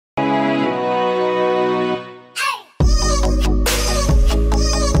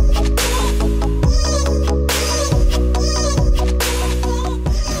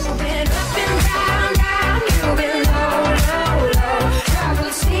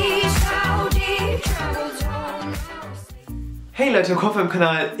Hey Leute, willkommen beim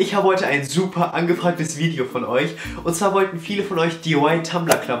Kanal. Ich habe heute ein super angefragtes Video von euch. Und zwar wollten viele von euch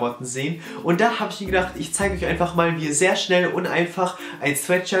DIY-Tumblr-Klamotten sehen. Und da habe ich mir gedacht, ich zeige euch einfach mal, wie ihr sehr schnell und einfach ein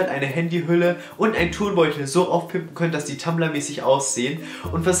Sweatshirt, eine Handyhülle und einen Turnbeutel so aufpimpen könnt, dass die Tumblr-mäßig aussehen.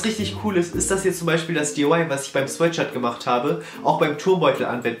 Und was richtig cool ist, ist, dass ihr zum Beispiel das DIY, was ich beim Sweatshirt gemacht habe, auch beim Turnbeutel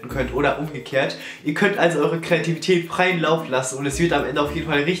anwenden könnt oder umgekehrt. Ihr könnt also eure Kreativität freien Lauf lassen und es wird am Ende auf jeden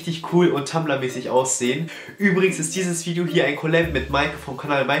Fall richtig cool und Tumblr-mäßig aussehen. Übrigens ist dieses Video hier ein Collab mit Maike vom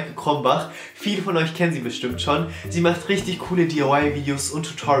Kanal Maike Krombach. Viele von euch kennen sie bestimmt schon. Sie macht richtig coole DIY-Videos und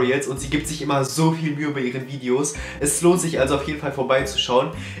Tutorials und sie gibt sich immer so viel Mühe bei ihren Videos. Es lohnt sich also auf jeden Fall vorbeizuschauen.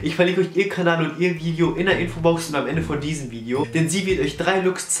 Ich verlinke euch ihr Kanal und ihr Video in der Infobox und am Ende von diesem Video, denn sie wird euch 3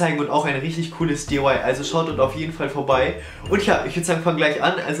 Looks zeigen und auch ein richtig cooles DIY. Also schaut dort auf jeden Fall vorbei. Und ja, ich würde sagen, fangen gleich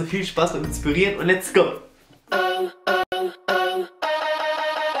an. Also viel Spaß beim Inspirieren und let's go!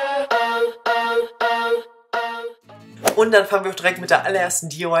 Und dann fangen wir auch direkt mit der allerersten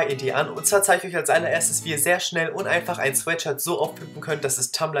DIY-Idee an. Und zwar zeige ich euch als allererstes, wie ihr sehr schnell und einfach ein Sweatshirt so aufpimpen könnt, dass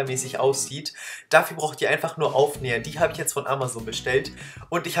es Tumblr-mäßig aussieht. Dafür braucht ihr einfach nur Aufnäher. Die habe ich jetzt von Amazon bestellt.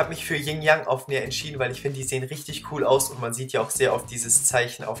 Und ich habe mich für Yin-Yang-Aufnäher entschieden, weil ich finde, die sehen richtig cool aus. Und man sieht ja auch sehr oft dieses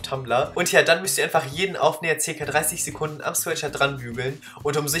Zeichen auf Tumblr. Und ja, dann müsst ihr einfach jeden Aufnäher ca. 30 Sekunden am Sweatshirt dran bügeln.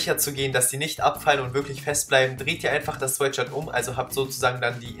 Und um sicher zu gehen, dass die nicht abfallen und wirklich fest bleiben, dreht ihr einfach das Sweatshirt um. Also habt sozusagen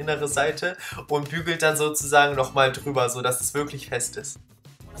dann die innere Seite und bügelt dann sozusagen nochmal drüber, so dass es wirklich fest ist.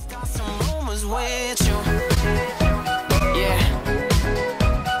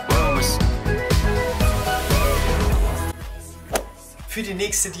 Für die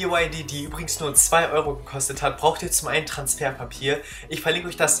nächste DIY-Idee, die übrigens nur 2 € gekostet hat, braucht ihr zum einen Transferpapier. Ich verlinke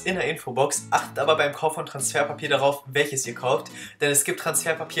euch das in der Infobox. Achtet aber beim Kauf von Transferpapier darauf, welches ihr kauft. Denn es gibt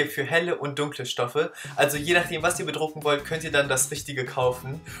Transferpapier für helle und dunkle Stoffe. Also je nachdem, was ihr bedrucken wollt, könnt ihr dann das Richtige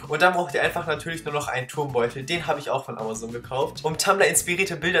kaufen. Und dann braucht ihr einfach natürlich nur noch einen Turnbeutel. Den habe ich auch von Amazon gekauft. Um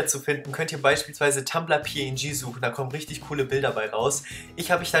Tumblr-inspirierte Bilder zu finden, könnt ihr beispielsweise Tumblr PNG suchen. Da kommen richtig coole Bilder bei raus.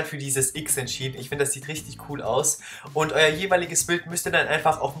 Ich habe mich dann für dieses X entschieden. Ich finde, das sieht richtig cool aus. Und euer jeweiliges Bild müsst ihr dann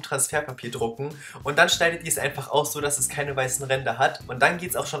einfach auf dem Transferpapier drucken und dann schneidet ihr es einfach aus, so dass es keine weißen Ränder hat und dann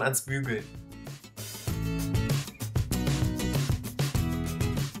geht es auch schon ans Bügeln.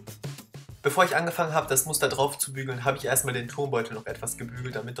 Bevor ich angefangen habe, das Muster drauf zu bügeln, habe ich erstmal den Turnbeutel noch etwas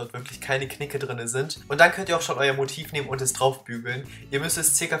gebügelt, damit dort wirklich keine Knicke drin sind. Und dann könnt ihr auch schon euer Motiv nehmen und es drauf bügeln. Ihr müsst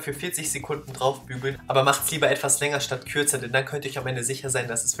es ca. für 40 Sekunden drauf bügeln, aber macht es lieber etwas länger statt kürzer, denn dann könnt ihr euch am Ende sicher sein,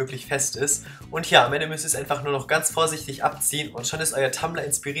 dass es wirklich fest ist. Und ja, am Ende müsst ihr es einfach nur noch ganz vorsichtig abziehen und schon ist euer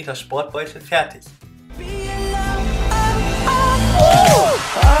Tumblr-inspirierter Sportbeutel fertig.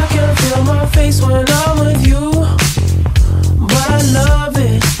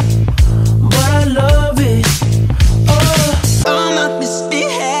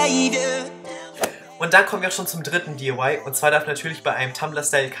 Und dann kommen wir auch schon zum dritten DIY und zwar darf natürlich bei einem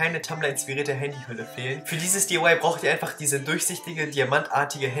Tumblr-Style keine Tumblr-inspirierte Handyhülle fehlen. Für dieses DIY braucht ihr einfach diese durchsichtige,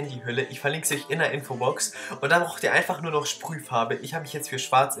 diamantartige Handyhülle. Ich verlinke sie euch in der Infobox. Und dann braucht ihr einfach nur noch Sprühfarbe. Ich habe mich jetzt für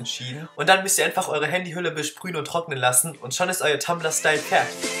schwarz entschieden. Und dann müsst ihr einfach eure Handyhülle besprühen und trocknen lassen und schon ist euer Tumblr-Style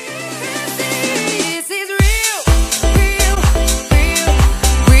fertig.